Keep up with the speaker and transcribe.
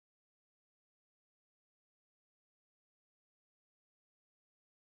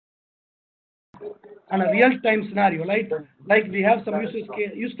on a real-time scenario, like we have some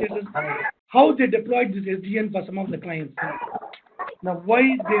use cases, how they deployed this SDN for some of the clients. Now, why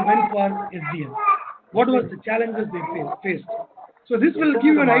they went for SDN? What was the challenges they faced? So this will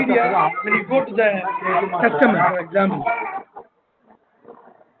give you an idea when you go to the customer, for example.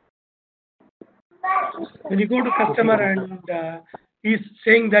 When you go to customer and he's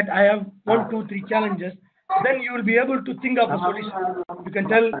saying that I have 1, 2, 3 challenges, then you will be able to think of a solution. You can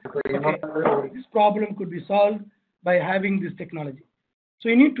tell, okay, this problem could be solved by having this technology. So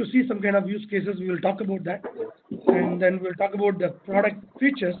you need to see some kind of use cases. We will talk about that, and then we'll talk about the product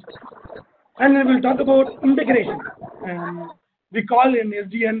features, and then we'll talk about integration. We call in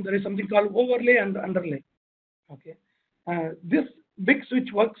SDN there is something called overlay and underlay. Okay, this big switch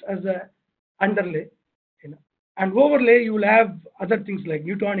works as a underlay, and overlay you will have other things like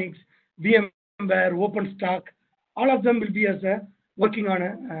Nutanix, VMware, OpenStack. All of them will be as a working on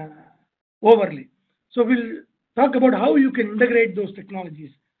a overlay. So we'll talk about how you can integrate those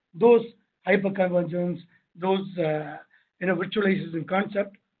technologies, those hyperconvergence, those virtualization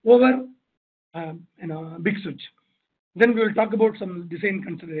concept over big switch. Then we will talk about some design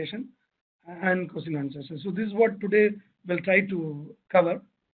consideration and question answers. So this is what today we'll try to cover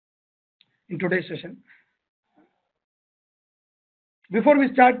in today's session. Before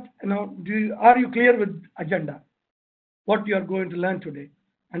we start, are you clear with agenda? What you are going to learn today?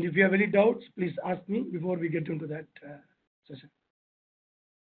 And if you have any doubts, please ask me before we get into that session.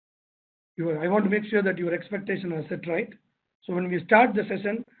 I want to make sure that your expectations are set right. So when we start the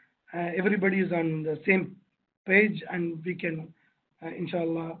session, everybody is on the same page, and we can,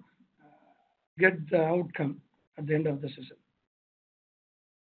 inshallah, get the outcome at the end of the session.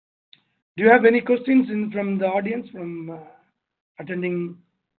 Do you have any questions from the audience, from attending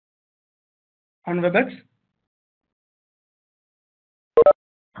on WebEx?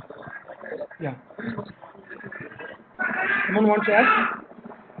 Yeah. Someone wants to ask?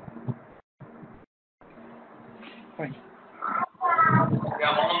 Fine.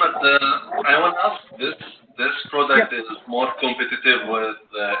 Yeah, Mohammed, I want to ask this product is more competitive with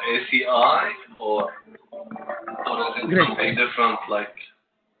ACI or is it something different like?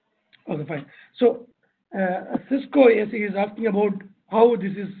 Okay, fine. So Cisco AC is asking about how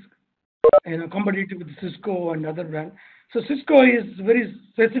this is competitive with Cisco and other brands. So Cisco is very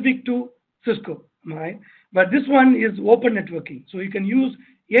specific to Cisco, right? But this one is open networking. So you can use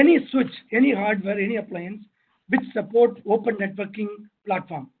any switch, any hardware, any appliance which support open networking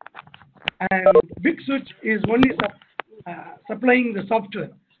platform. And Big Switch is only supplying the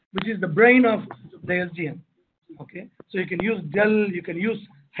software, which is the brain of the SDN. Okay, so you can use Dell, you can use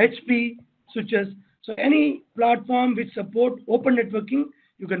HP switches. So any platform which support open networking,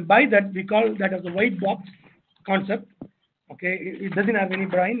 you can buy that. We call that as a white box concept. Okay, it doesn't have any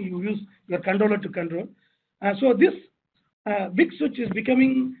brain. You use your controller to control. So this Big Switch is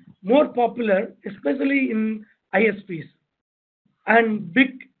becoming more popular, especially in ISPs and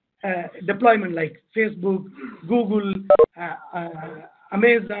big deployment like Facebook, Google,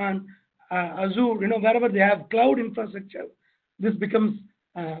 Amazon, Azure. Wherever they have cloud infrastructure, this becomes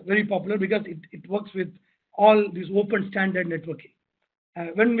very popular because it works with all this open standard networking.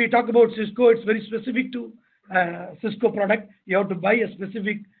 When we talk about Cisco, it's very specific to Cisco product. You have to buy a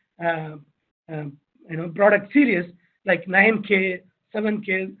specific product series like 9K,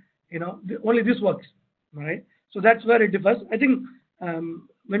 7K. Only this works, right? So that's where it differs. I think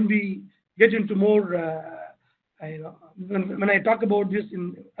when we get into more, when I talk about this,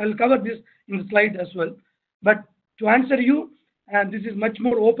 I'll cover this in the slide as well. But to answer you, this is much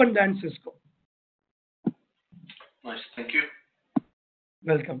more open than Cisco. Nice, thank you.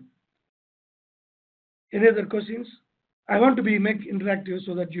 Welcome. Any other questions? I want to make interactive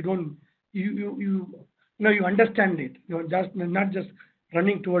so that you don't you understand it. You're just not just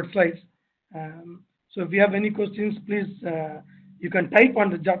running towards slides. So if you have any questions, please you can type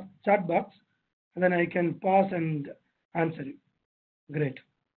on the chat box, and then I can pause and answer you. Great.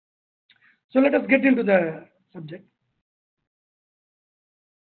 So let us get into the subject.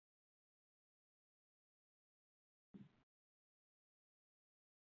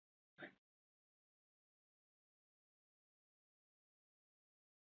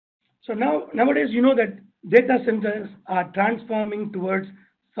 So nowadays, that data centers are transforming towards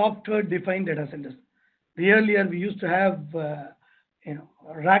software-defined data centers. Earlier, we used to have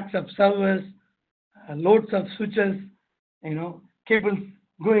racks of servers, loads of switches, cables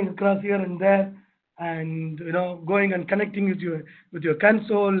going across here and there, and going and connecting with your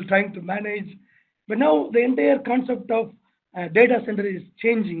console, trying to manage. But now the entire concept of data center is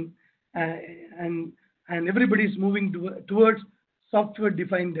changing, and everybody is moving towards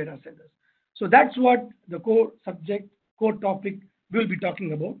software-defined data centers. So that's what the core subject, core topic we'll be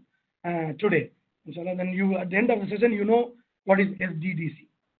talking about today. Inshallah, then you at the end of the session, you know what is SDDC.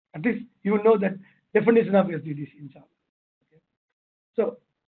 At least you will know that definition of SDDC, inshallah. Okay. So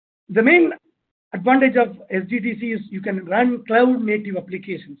the main advantage of SDDC is you can run cloud native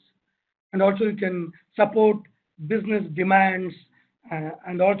applications, and also you can support business demands,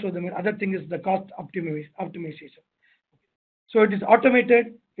 and also the other thing is the cost optimization. So it is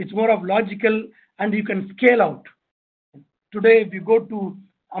automated, it's more of logical, and you can scale out. Today, if you go to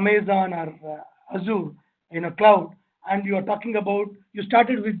Amazon or Azure in a cloud, and you are talking about, you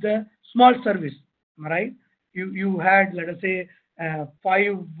started with the small service, right? You had, let us say, 5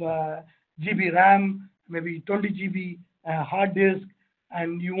 GB RAM, maybe 20 GB hard disk,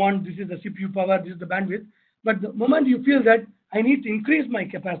 and you want, this is the CPU power, this is the bandwidth. But the moment you feel that I need to increase my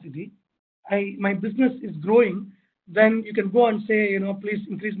capacity, my business is growing, then you can go and say, please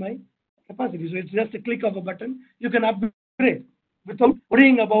increase my capacity. So it's just a click of a button. You can upgrade without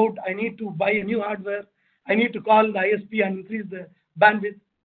worrying about, I need to buy a new hardware, I need to call the ISP and increase the bandwidth.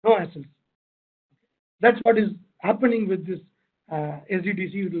 No hassles. That's what is happening with this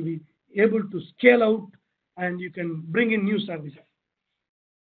SDDC. You will be able to scale out, and you can bring in new services.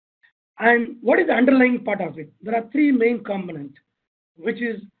 And what is the underlying part of it? There are 3 main components, which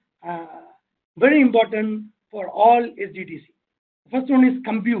is very important for all SDDC. The first one is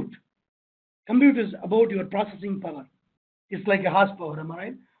compute. Compute is about your processing power. It's like a horsepower, am I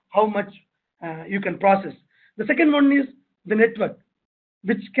right? How much you can process. The second one is the network,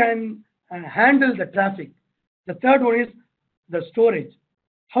 which can handle the traffic. The third one is the storage,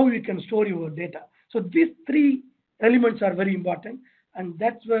 how you can store your data. So these 3 elements are very important, and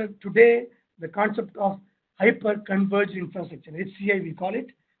that's where today the concept of hyper-converged infrastructure, HCI we call it,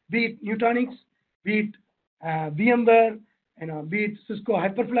 be it Nutanix, be it VMware, be it Cisco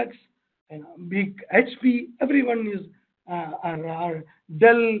HyperFlex, be it HP, everyone is are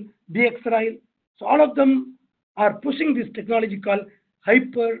Dell, DXRI. So all of them are pushing this technology called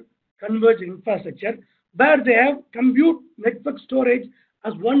hyper-converged infrastructure, where they have compute, network, storage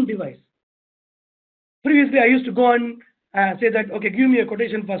as one device. Previously, I used to go and say that, okay, give me a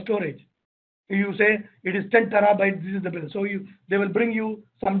quotation for storage. You say it is 10 terabytes, this is the bill. So they will bring you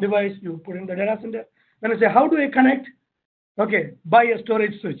some device, you put in the data center. Then I say, how do I connect? Okay, buy a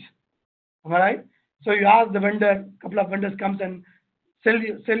storage switch. Am I right? So you ask the vendor, a couple of vendors comes and sell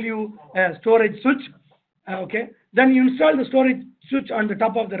you a storage switch. Okay, then you install the storage switch on the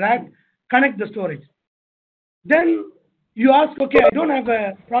top of the rack, connect the storage. Then you ask, okay, I don't have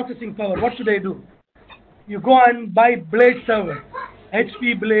a processing power, what should I do? You go and buy blade server,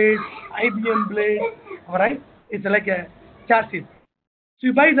 HP blade, IBM blade, all right? It's like a chassis. So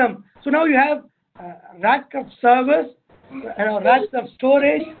you buy them. So now you have a rack of servers, racks of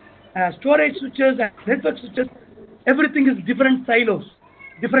storage, storage switches and network switches. Everything is different silos,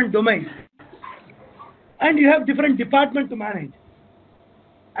 different domains. And you have different departments to manage.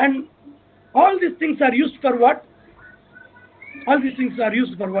 And all these things are used for what? All these things are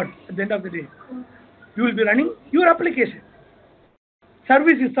used for what at the end of the day? You will be running your application.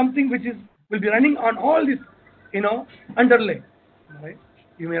 Service is something which will be running on all this, underlay. Right?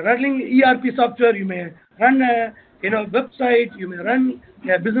 You may running ERP software, you may run a website, you may run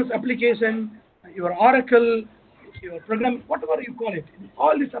a business application, your Oracle, your program, whatever you call it.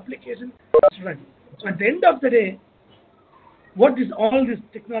 All these applications run. So at the end of the day, what is all these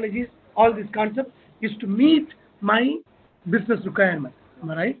technologies, all these concepts is to meet my business requirement.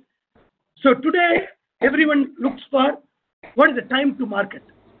 Am I right? So today, everyone looks for what is the time to market.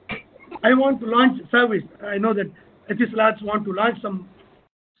 I want to launch service. I know that Etisalat want to launch some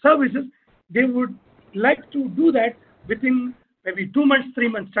services. They would like to do that within maybe 2 months, 3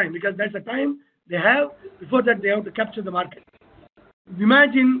 months time, because that's the time they have. Before that, they have to capture the market.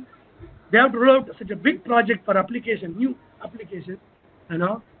 Imagine they have to roll out such a big project for application, new application.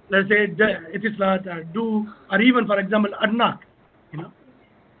 Let's say Etisalat or even for example Adnak.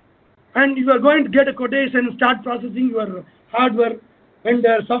 And you are going to get a quotation, start processing your hardware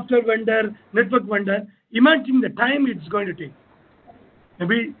vendor, software vendor, network vendor. Imagine the time it's going to take.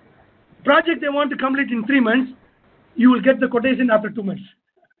 Maybe project they want to complete in 3 months, you will get the quotation after 2 months.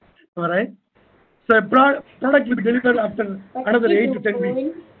 All right? So a product will be delivered after another 8 to 10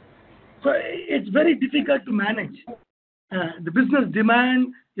 weeks. So it's very difficult to manage. The business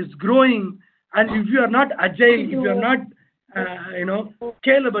demand is growing, and if you are not agile, if you are not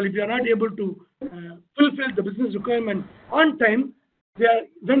scalable, if you are not able to fulfill the business requirement on time,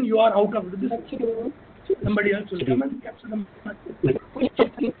 then you are out of the business. Somebody else will come and capture them.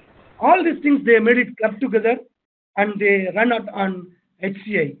 All these things, they made it club together, and they run out on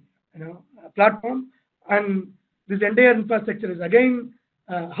HCI, platform, and this entire infrastructure is again,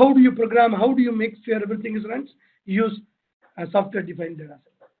 how do you program, how do you make sure everything is runs? You use software defined data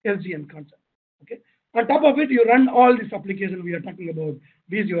set, SDN concept. Okay. On top of it, you run all these applications we are talking about,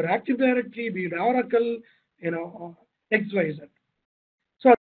 be it your Active Directory, be it Oracle, XYZ.